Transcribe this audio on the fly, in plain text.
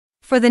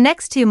For the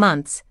next 2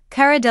 months,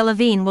 Cara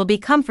Delevingne will be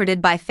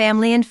comforted by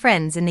family and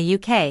friends in the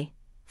UK.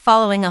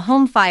 Following a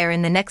home fire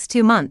in the next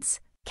 2 months,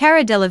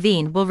 Cara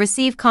Delevingne will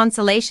receive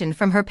consolation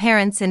from her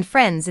parents and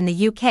friends in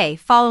the UK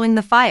following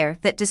the fire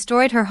that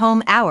destroyed her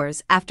home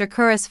hours after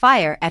Cara's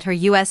fire at her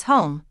US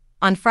home.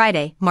 On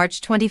Friday,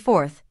 March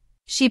 24,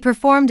 she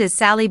performed as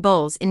Sally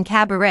Bowles in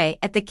Cabaret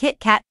at the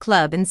Kit Kat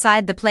Club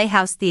inside the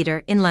Playhouse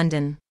Theatre in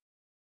London.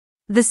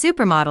 The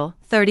supermodel,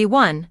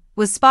 31,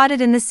 was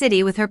spotted in the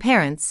city with her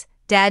parents,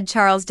 Dad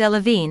Charles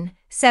Delevingne,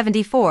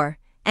 74,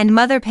 and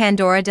mother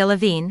Pandora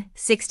Delevingne,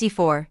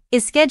 64,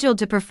 is scheduled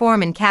to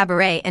perform in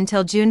Cabaret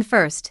until June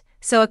 1,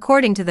 so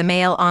according to the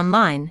Mail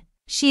Online,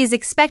 she is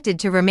expected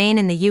to remain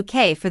in the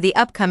UK for the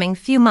upcoming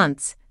few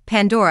months.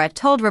 Pandora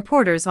told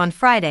reporters on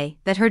Friday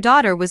that her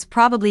daughter was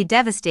probably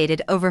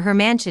devastated over her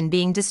mansion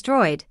being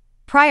destroyed,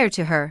 prior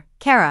to her,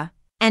 Cara,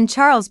 and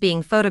Charles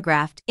being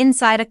photographed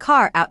inside a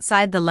car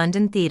outside the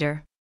London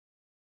theatre.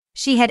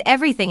 She had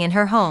everything in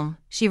her home,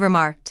 she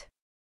remarked.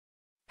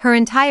 Her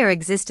entire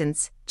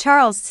existence.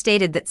 Charles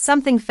stated that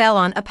something fell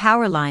on a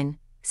power line,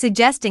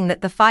 suggesting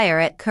that the fire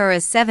at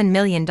Cara's $7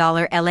 million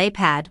LA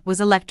pad was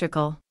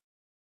electrical.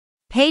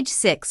 Page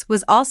 6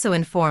 was also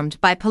informed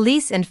by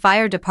police and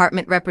fire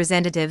department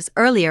representatives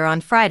earlier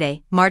on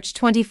Friday, March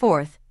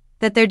 24,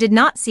 that there did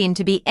not seem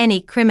to be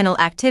any criminal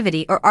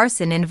activity or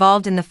arson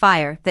involved in the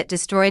fire that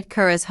destroyed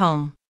Cara's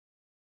home.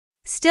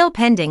 Still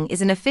pending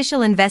is an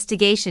official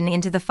investigation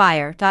into the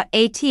fire.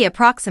 At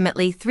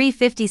approximately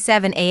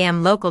 3:57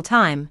 a.m. local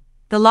time,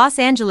 the Los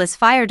Angeles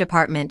Fire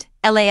Department,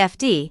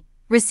 LAFD,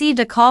 received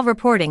a call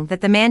reporting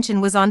that the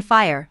mansion was on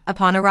fire.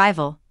 Upon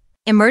arrival,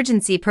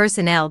 emergency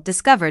personnel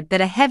discovered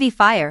that a heavy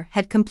fire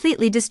had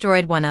completely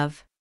destroyed one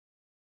of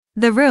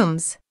the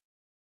rooms.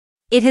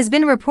 It has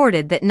been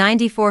reported that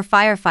 94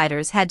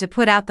 firefighters had to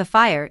put out the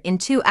fire in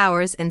 2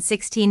 hours and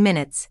 16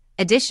 minutes.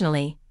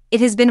 Additionally, it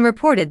has been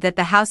reported that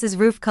the house's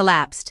roof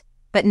collapsed,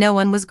 but no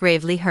one was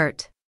gravely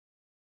hurt.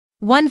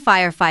 One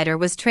firefighter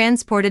was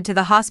transported to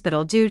the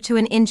hospital due to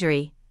an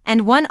injury,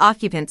 and one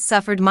occupant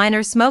suffered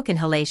minor smoke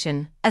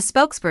inhalation, a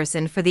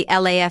spokesperson for the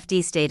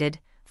LAFD stated.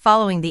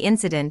 Following the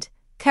incident,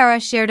 Cara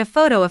shared a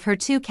photo of her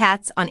 2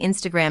 cats on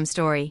Instagram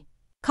story,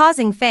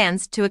 causing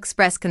fans to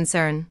express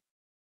concern.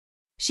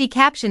 She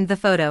captioned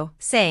the photo,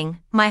 saying,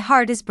 "My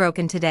heart is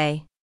broken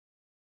today.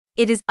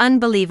 It is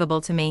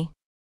unbelievable to me.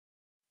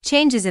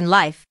 Changes in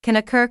life can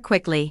occur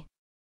quickly.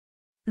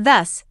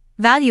 Thus,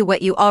 value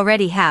what you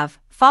already have."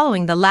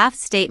 Following the LAFD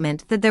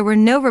statement that there were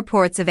no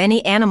reports of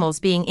any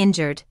animals being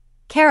injured,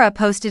 Cara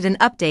posted an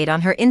update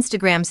on her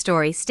Instagram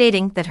story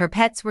stating that her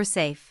pets were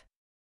safe.